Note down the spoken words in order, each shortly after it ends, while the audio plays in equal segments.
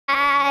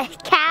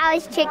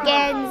cows, chickens,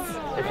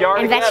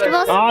 and vegetables.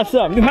 vegetables.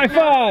 Awesome. High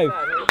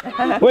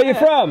five. Where are you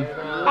from?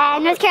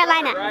 North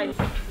Carolina.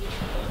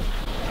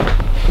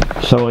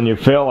 So when you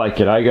feel like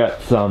it, I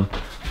got some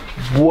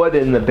wood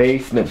in the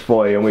basement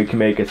for you, and we can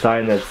make a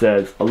sign that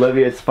says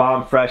Olivia's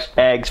Farm Fresh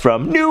Eggs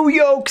from New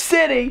York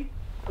City.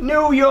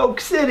 New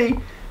York City.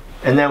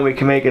 And then we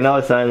can make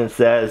another sign that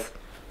says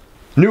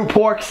New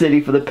Pork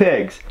City for the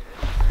pigs.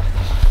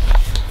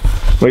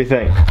 What do you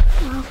think?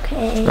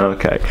 Okay.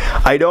 Okay.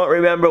 I don't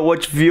remember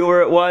which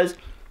viewer it was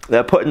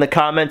that put in the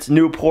comments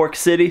New Pork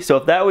City. So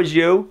if that was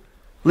you,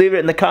 leave it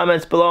in the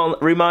comments below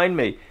and remind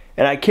me.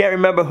 And I can't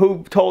remember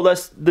who told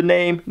us the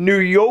name New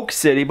York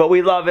City, but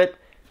we love it.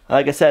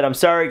 Like I said, I'm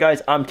sorry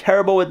guys, I'm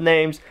terrible with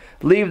names.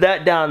 Leave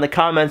that down in the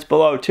comments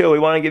below too. We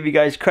want to give you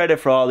guys credit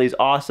for all these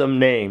awesome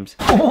names.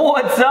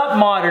 What's up,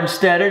 Modern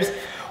Steaders?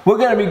 We're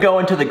going to be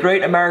going to the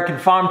Great American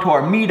Farm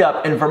Tour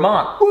meetup in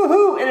Vermont.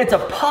 Woohoo! And it's a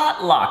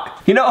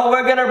potluck. You know what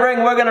we're going to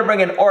bring? We're going to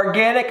bring an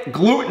organic,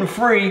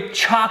 gluten-free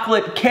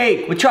chocolate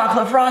cake with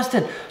chocolate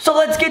frosting. So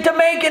let's get to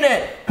making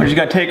it. We're just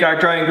going to take our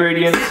dry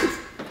ingredients,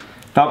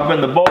 dump them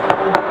in the bowl,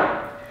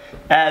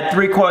 add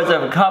 3/4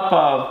 of a cup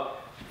of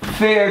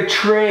fair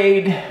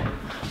trade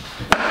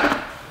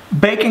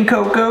baking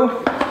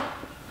cocoa.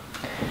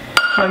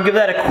 I'm gonna give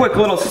that a quick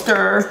little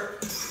stir.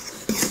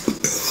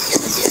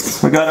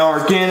 We got our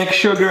organic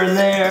sugar in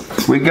there.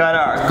 We got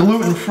our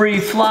gluten-free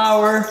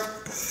flour.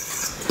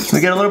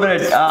 We got a little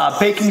bit of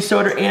baking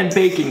soda and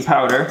baking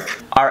powder.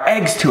 Our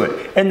eggs to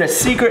it. And the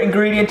secret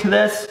ingredient to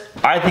this,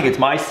 I think it's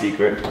my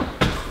secret.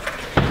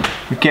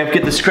 You can't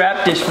get the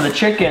scrap dish for the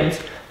chickens.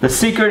 The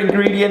secret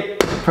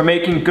ingredient for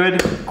making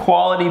good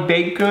quality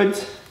baked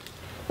goods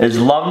is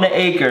Lumnah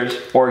Acres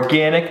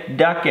organic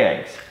duck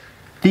eggs.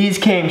 These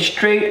came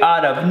straight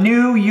out of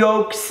New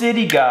York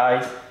City,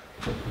 guys.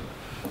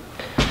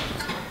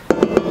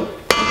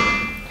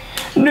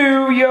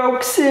 New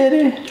York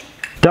City.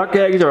 Duck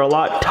eggs are a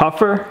lot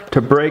tougher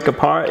to break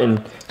apart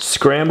and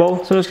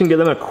scramble, so I'm just gonna give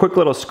them a quick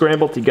little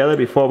scramble together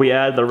before we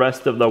add the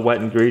rest of the wet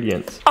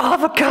ingredients.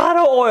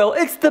 Avocado oil,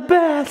 it's the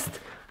best.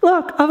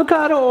 Look,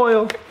 avocado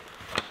oil.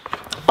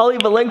 I'll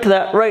leave a link to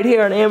that right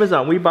here on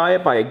Amazon. We buy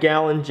it by a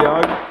gallon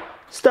jug.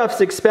 Stuff's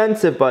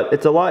expensive, but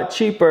it's a lot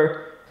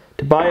cheaper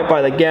to buy it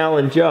by the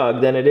gallon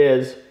jug than it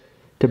is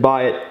to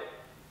buy it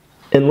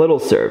in little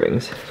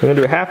servings. So we're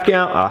gonna do half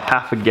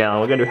a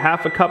gallon. We're gonna do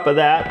half a cup of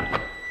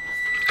that.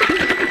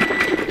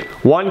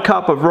 1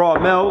 cup of raw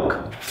milk.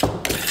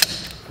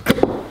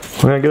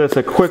 We're gonna give this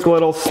a quick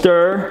little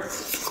stir.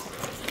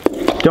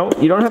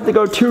 You don't have to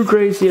go too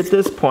crazy at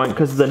this point,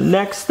 because the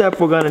next step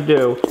we're gonna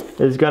do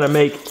is gonna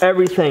make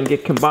everything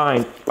get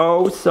combined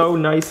oh so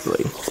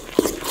nicely.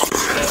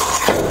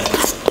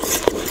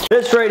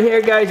 This right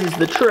here, guys, is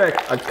the trick.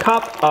 A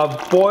cup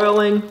of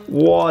boiling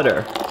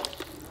water.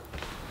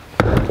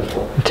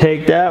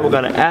 Take that, we're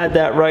gonna add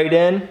that right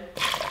in.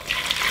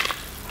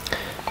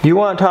 You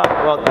wanna talk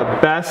about the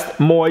best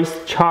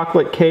moist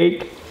chocolate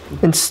cake,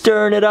 and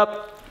stirring it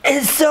up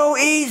is so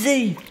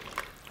easy.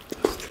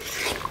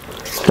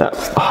 That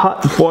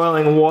hot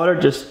boiling water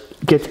just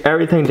gets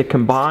everything to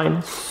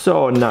combine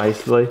so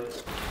nicely.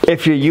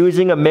 If you're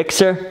using a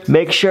mixer,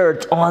 make sure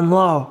it's on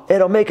low.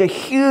 It'll make a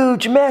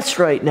huge mess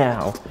right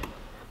now.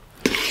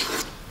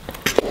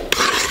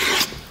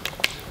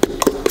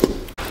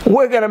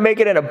 We're gonna make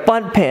it in a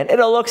bun pan.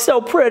 It'll look so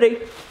pretty.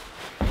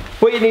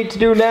 What you need to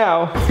do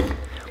now,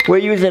 we're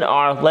using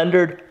our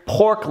rendered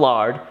pork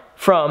lard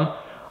from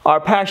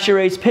our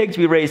pasture-raised pigs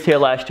we raised here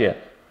last year.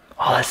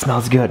 Oh, that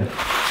smells good.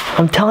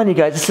 I'm telling you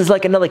guys, this is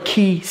like another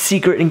key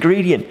secret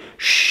ingredient.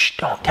 Shh,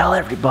 don't tell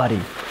everybody.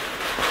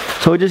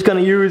 So we're just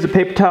gonna use a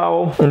paper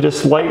towel and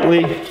just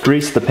lightly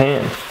grease the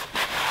pan.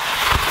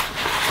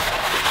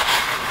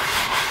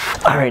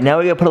 All right, now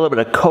we gotta put a little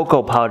bit of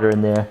cocoa powder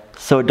in there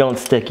so it don't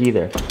stick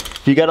either.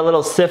 If you got a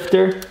little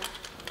sifter,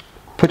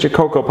 put your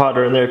cocoa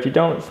powder in there. If you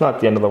don't, it's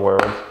not the end of the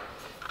world.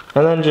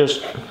 And then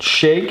just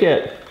shake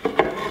it.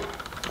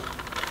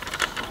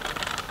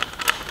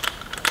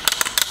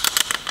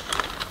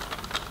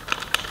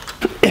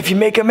 If you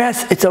make a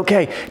mess, it's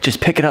okay.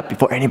 Just pick it up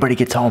before anybody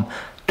gets home.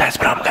 That's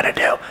what I'm gonna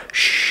do.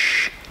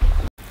 Shh.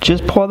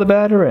 Just pour the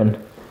batter in.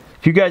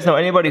 If you guys know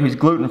anybody who's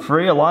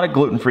gluten-free, a lot of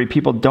gluten-free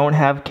people don't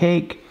have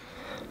cake.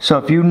 So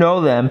if you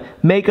know them,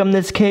 make them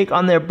this cake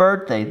on their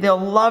birthday. They'll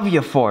love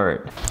you for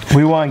it.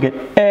 We want to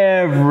get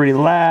every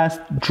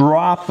last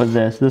drop of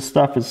this. This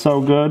stuff is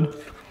so good.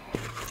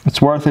 It's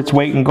worth its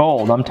weight in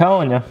gold, I'm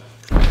telling you.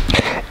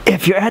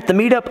 If you're at the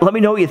meetup, let me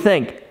know what you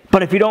think.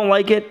 But if you don't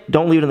like it,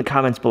 don't leave it in the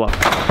comments below.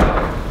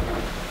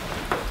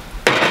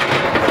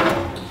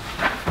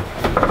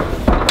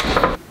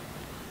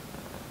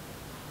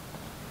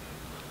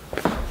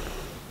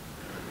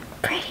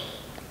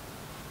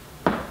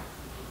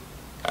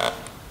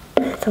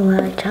 That's a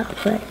lot of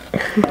chocolate.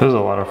 There's a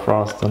lot of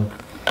frosting.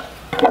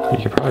 You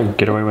could probably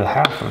get away with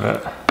half of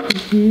it.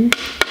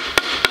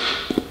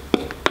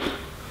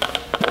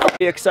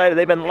 Excited.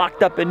 They've been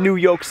locked up in New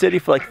York City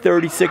for like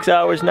 36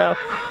 hours now.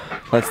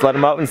 Let's let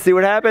them out and see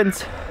what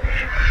happens.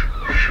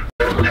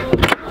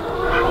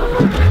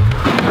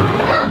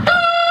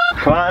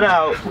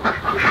 Oh,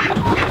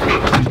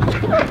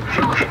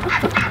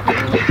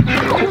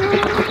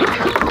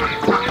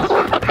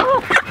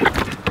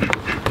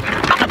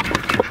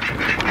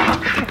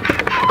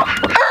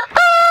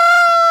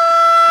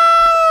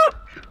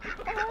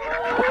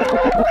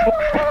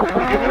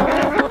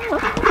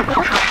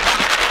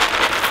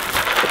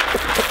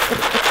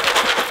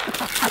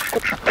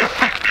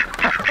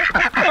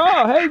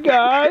 hey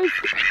guys,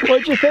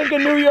 what'd you think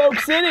of New York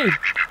City?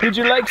 Did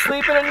you like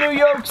sleeping in New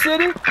York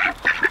City?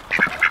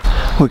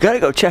 We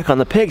gotta go check on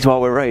the pigs while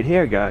we're right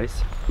here,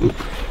 guys.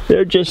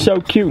 They're just so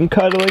cute and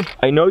cuddly.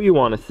 I know you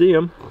want to see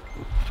them.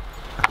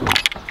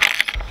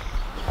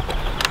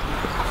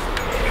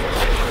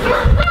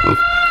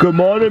 Good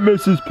morning,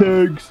 Mrs.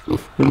 Pigs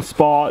and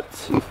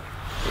Spots.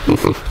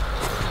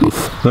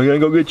 I'm gonna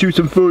go get you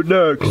some food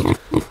next.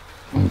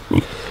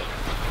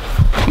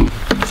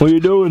 What are you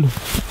doing?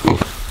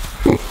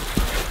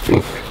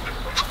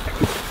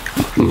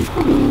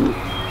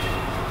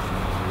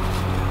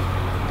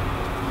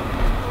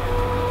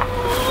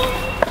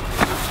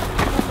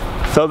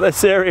 So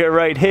this area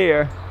right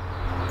here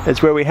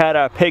is where we had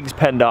our pigs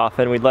penned off,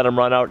 and we'd let them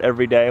run out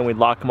every day and we'd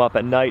lock them up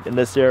at night in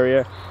this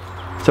area.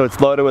 So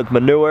it's loaded with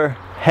manure,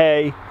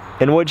 hay,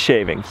 and wood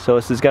shavings. So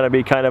this is going to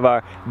be kind of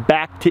our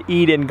back to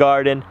Eden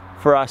garden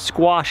for our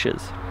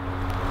squashes.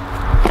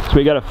 So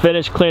we got to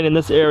finish cleaning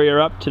this area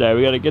up today.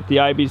 We got to get the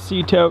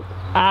IBC tote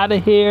out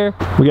of here.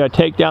 We got to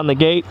take down the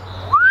gate,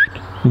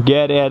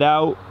 get it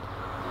out,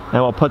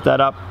 and we'll put that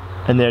up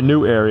in their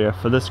new area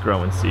for this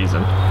growing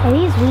season. Are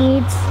these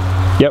weeds?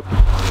 Yep.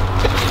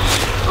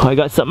 I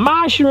got some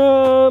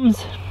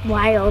mushrooms.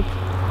 Wild.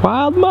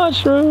 Wild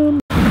mushrooms.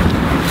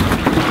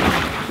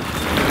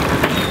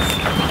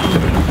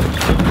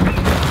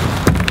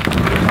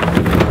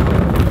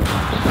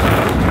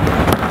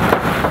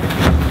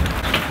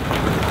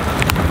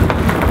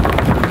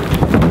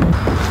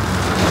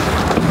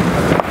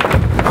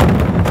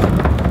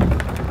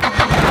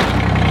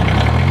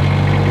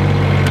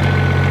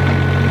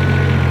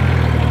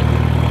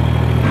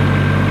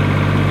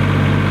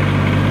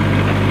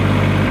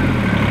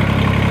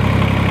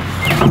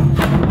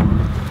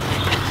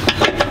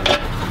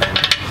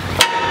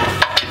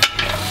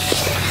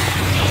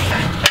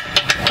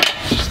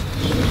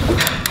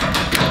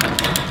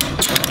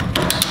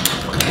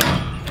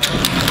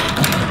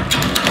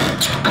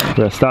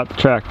 We're gonna start the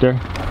tractor.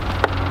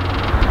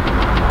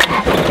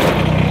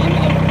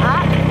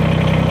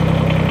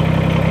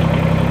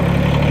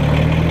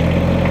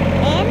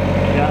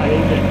 Yeah,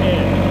 he's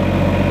in.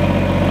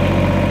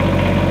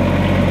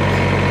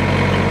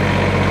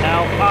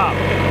 Now up.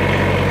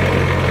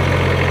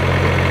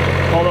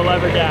 Pull the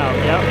lever down,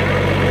 yep.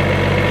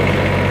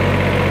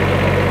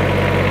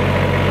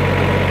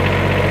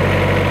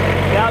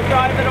 Now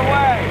drive it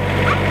away.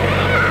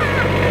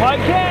 Why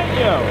can't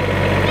you?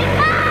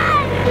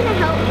 You're gonna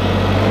help me.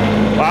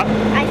 What?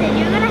 I said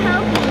you're gonna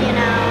help me, you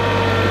know.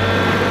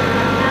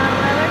 Know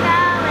where we're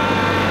going.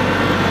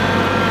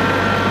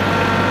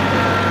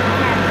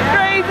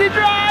 Crazy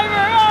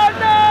driver! Oh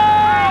no!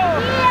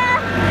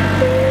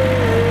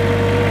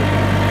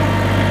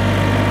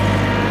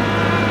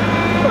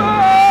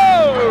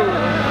 Whoa!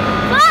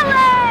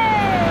 Forward!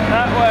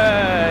 That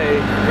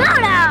way! Slow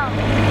down!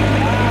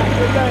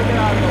 We gotta get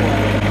out of the way.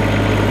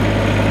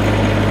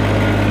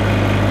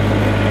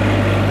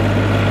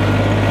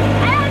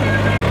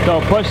 So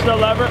push the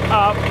lever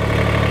up.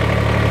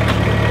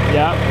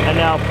 Yep, and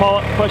now pull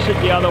it, push it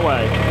the other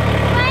way.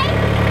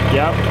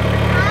 Yep.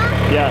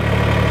 Yes.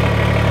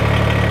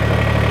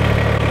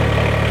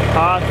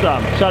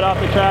 Awesome. Shut off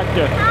the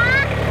tractor.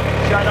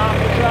 Shut off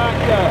the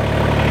tractor.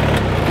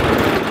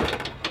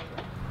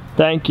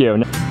 Thank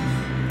you.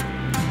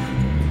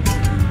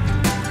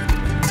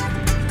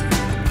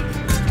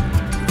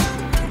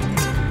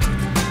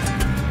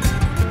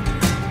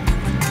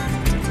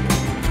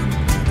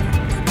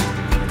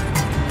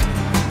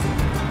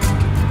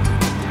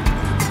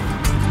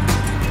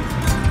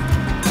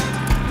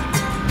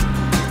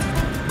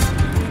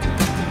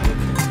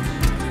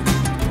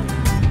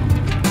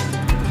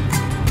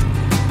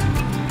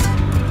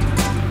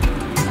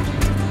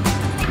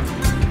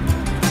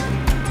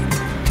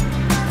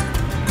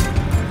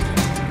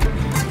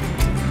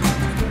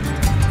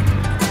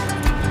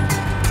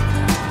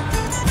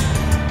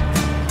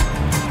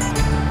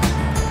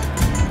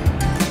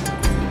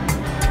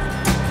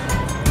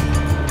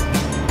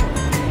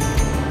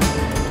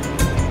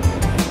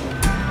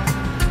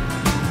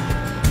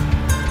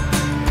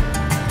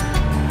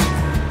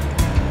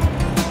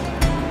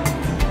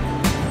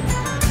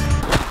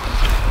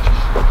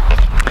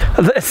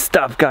 This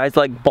stuff, guys,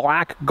 like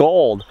black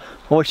gold.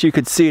 I wish you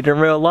could see it in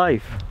real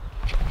life.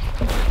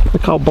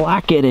 Look how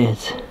black it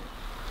is.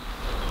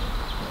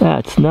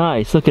 That's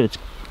nice. Look at it.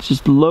 It's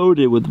just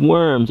loaded with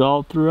worms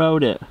all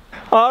throughout it.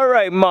 All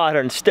right,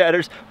 modern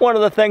steaders. One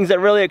of the things that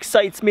really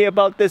excites me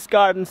about this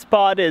garden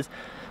spot is,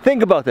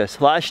 think about this.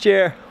 Last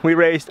year, we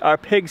raised our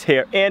pigs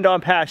here and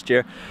on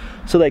pasture.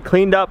 So they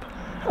cleaned up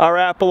our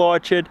apple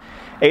orchard,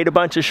 ate a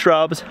bunch of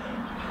shrubs,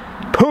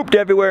 pooped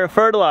everywhere and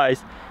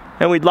fertilized.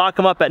 And we'd lock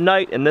them up at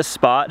night in this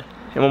spot,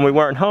 and when we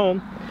weren't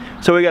home.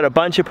 So we got a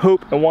bunch of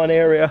poop in one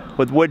area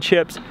with wood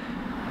chips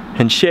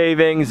and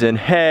shavings and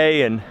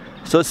hay, and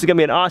so this is gonna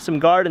be an awesome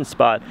garden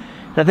spot.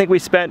 And I think we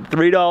spent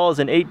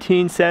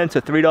 $3.18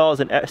 or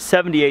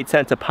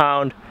 $3.78 a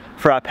pound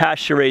for our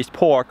pasture-raised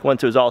pork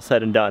once it was all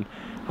said and done.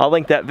 I'll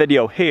link that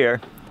video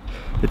here.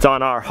 It's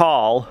on our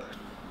haul.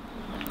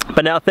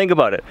 But now think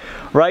about it.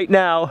 Right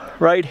now,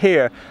 right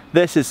here,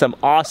 this is some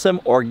awesome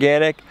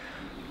organic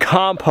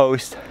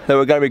compost that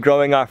we're gonna be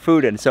growing our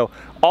food in. So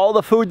all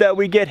the food that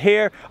we get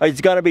here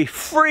is gonna be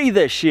free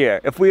this year.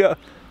 If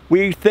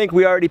we think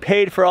we already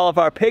paid for all of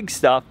our pig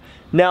stuff,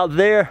 now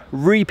they're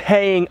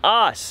repaying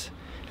us.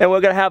 And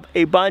we're gonna have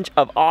a bunch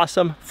of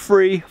awesome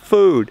free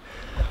food.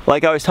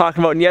 Like I was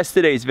talking about in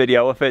yesterday's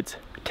video, if it's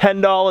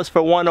 $10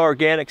 for one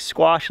organic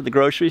squash at the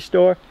grocery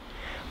store,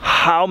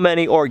 how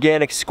many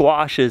organic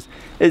squashes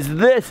is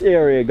this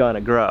area gonna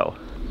grow?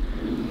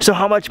 So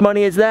how much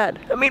money is that?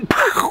 I mean,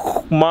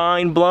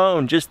 mind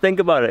blown. Just think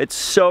about it. It's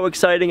so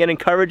exciting and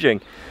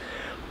encouraging.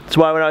 That's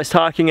why when I was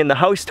talking in the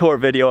house tour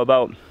video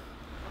about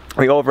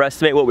we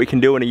overestimate what we can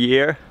do in a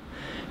year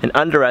and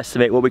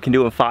underestimate what we can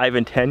do in 5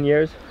 and 10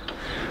 years,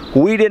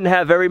 we didn't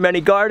have very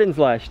many gardens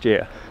last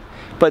year.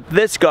 But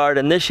this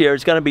garden this year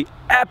is gonna be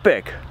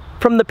epic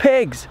from the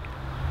pigs.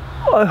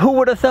 Who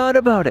would have thought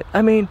about it?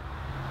 I mean,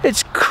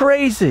 it's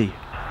crazy.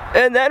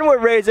 And then we're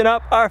raising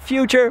up our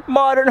future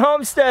modern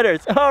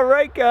homesteaders. All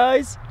right,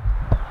 guys.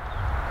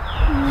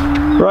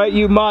 Right,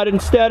 you modern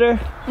steader?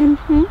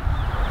 Mm-hmm.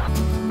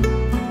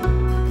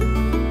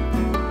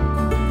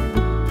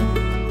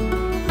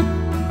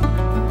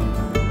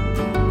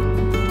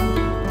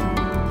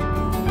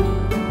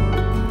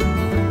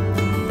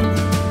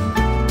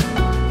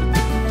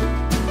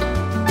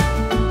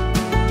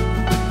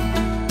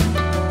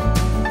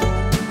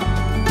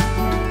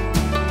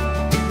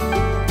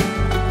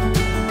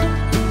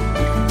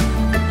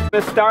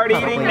 Let's start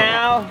eating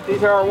now.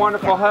 These are our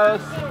wonderful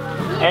hosts.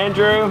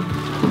 Andrew.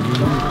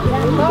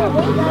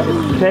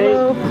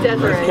 Kate.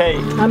 Desiree. Kate.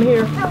 I'm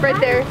here. Right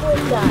there.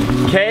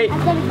 Kate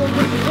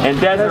and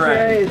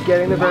Desiree. is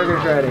getting the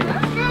burgers ready.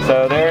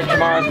 So they're in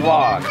tomorrow's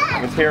vlog.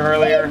 I was here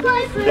earlier,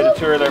 did a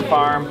tour of their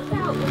farm.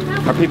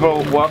 Are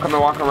people welcome to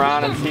walk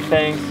around and see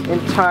things?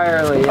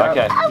 Entirely, yep.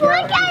 Okay. As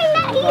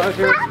long as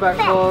you're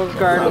respectful of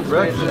garden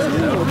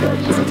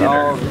spaces. It's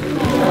all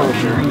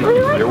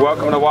kosher. You're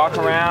welcome to walk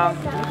around.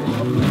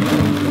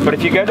 But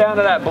if you go down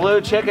to that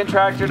blue chicken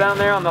tractor down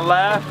there on the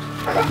left,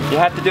 you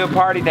have to do a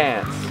party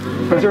dance.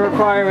 It's a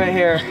requirement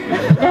here.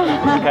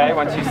 Okay,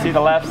 once you see the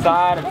left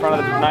side in front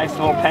of the nice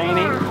little painting,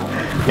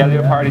 you gotta do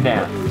a party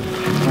dance.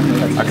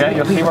 Okay,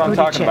 you'll see what I'm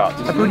talking about.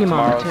 Just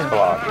tomorrow's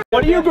vlog.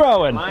 What are you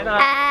growing?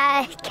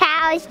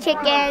 Cows,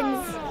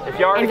 chickens,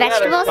 And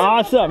vegetables.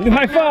 Awesome.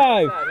 High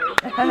five.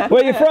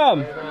 Where are you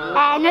from?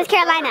 North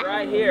Carolina.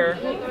 Right here.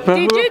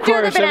 Did you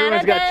do the banana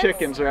Everyone's got dance?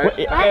 chickens,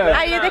 right?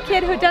 Are you the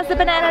kid who does the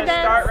banana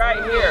Start dance?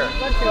 right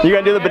here. You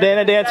gonna do the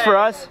banana dance for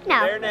us? No.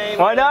 Their name.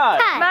 Why not?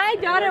 My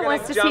daughter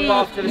wants to Jump see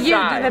off to the you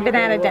side. do the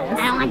banana I dance.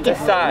 don't want This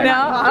to. side.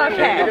 No? You're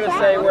Okay. gonna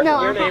say what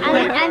No, your name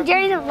I'm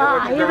during the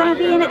vlog. Are you going to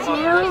be in it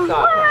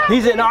too?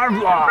 He's in our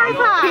vlog.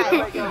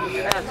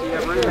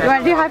 You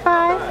want to do high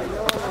five?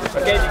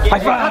 High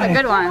five.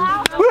 Good one.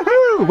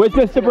 Woohoo! Where's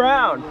Mr.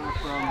 Brown?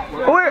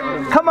 Where?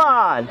 Come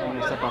on.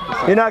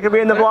 You're not gonna be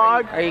in the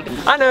vlog?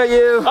 I know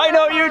you. I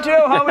know you too.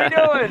 How we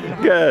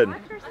doing? Good.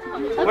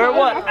 We're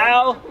what?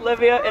 Al,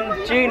 Livia,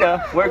 and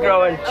Gina. We're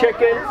growing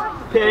chickens,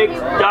 pigs,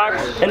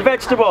 ducks, and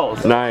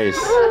vegetables. Nice.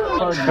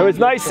 It was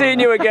nice seeing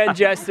you again,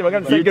 Justin. We're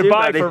gonna say You too,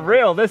 goodbye buddy. for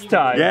real this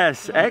time.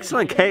 Yes,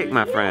 excellent cake,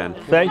 my friend.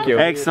 Thank you.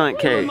 Excellent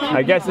cake.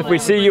 I guess if we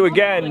see you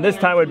again, this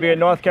time would be in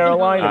North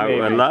Carolina, I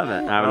maybe. would love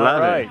it. I would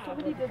love it.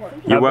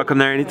 You're welcome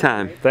there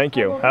anytime. Thank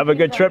you. Have a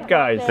good trip,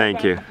 guys.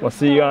 Thank you. We'll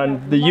see you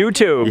on the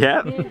YouTube.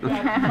 Yep.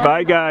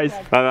 Bye, guys.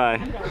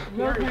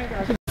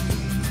 Bye-bye.